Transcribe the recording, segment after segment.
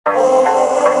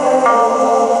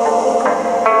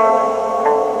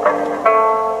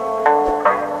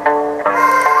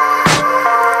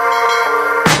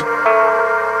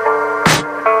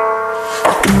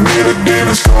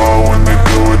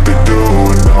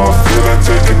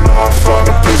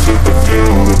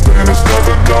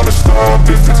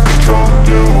if it's controlling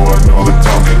you. I know that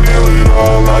time can heal it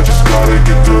all. I just gotta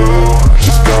get through. I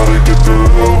just gotta get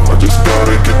through. I just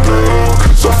gotta get through.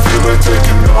 Cause I feel like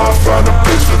taking off. Find a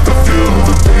place with the view.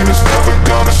 The pain is never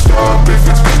gonna stop if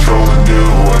it's controlling you.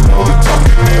 I know that time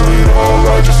can heal it all.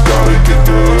 I just gotta get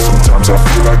through. Sometimes I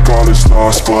feel like all is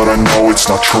lost, but I know it's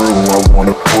not true. I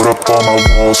wanna put up all my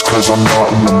walls cause I'm not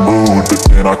in the mood, but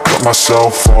then I cut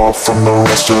myself off from the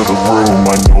rest of the room.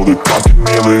 I know that time can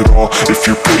heal it all if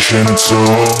you're patient and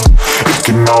soon. It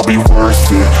can all be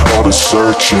worth it, all the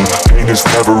searching. Pain is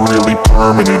never really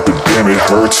permanent, but damn it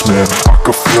hurts, man. I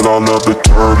could feel all of the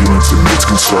turbulence and it's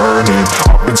concerning.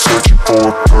 I've been searching for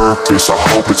a purpose, I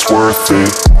hope it's worth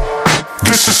it.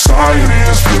 This society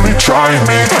is really trying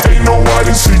me. Ain't no hide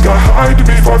and seek, I hide to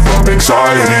be far from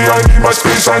anxiety. I need my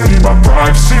space, I need my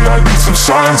privacy. I need some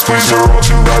silence, please. You're all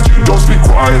too loud, you don't speak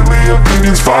quietly.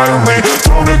 Opinions violently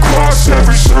thrown across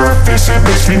every surface. It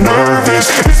makes me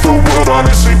nervous. Is the world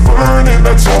honestly burning?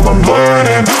 That's all I'm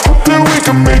learning. Hope that we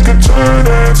can make a turn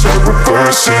and start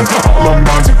reversing. All our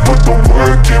minds and put the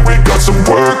work in. We got some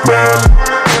work, man.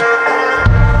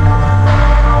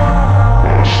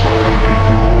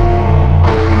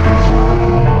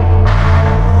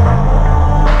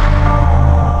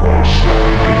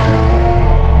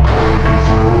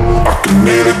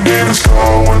 Need a demons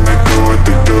call when they do what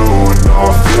they do. And now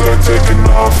I feel like taking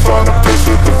off, find a place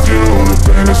with a view. The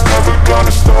pain is never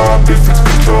gonna stop if it's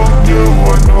controlling you.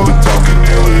 I know that time can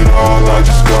heal it all. I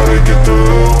just gotta get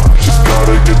through. I just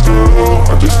gotta get through.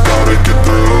 I just gotta get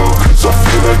through. Cause I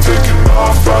feel like taking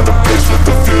off, find a place with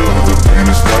a view. The pain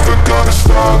is never gonna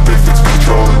stop if it's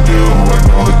controlling you. I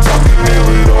know that time can heal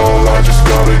it all. I just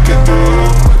gotta get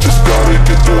through. I just gotta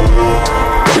get through.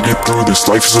 Gotta get through this,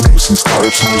 life is a nuisance, tired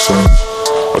of nuisance.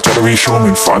 I try to be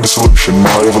human, find a solution,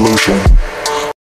 my evolution.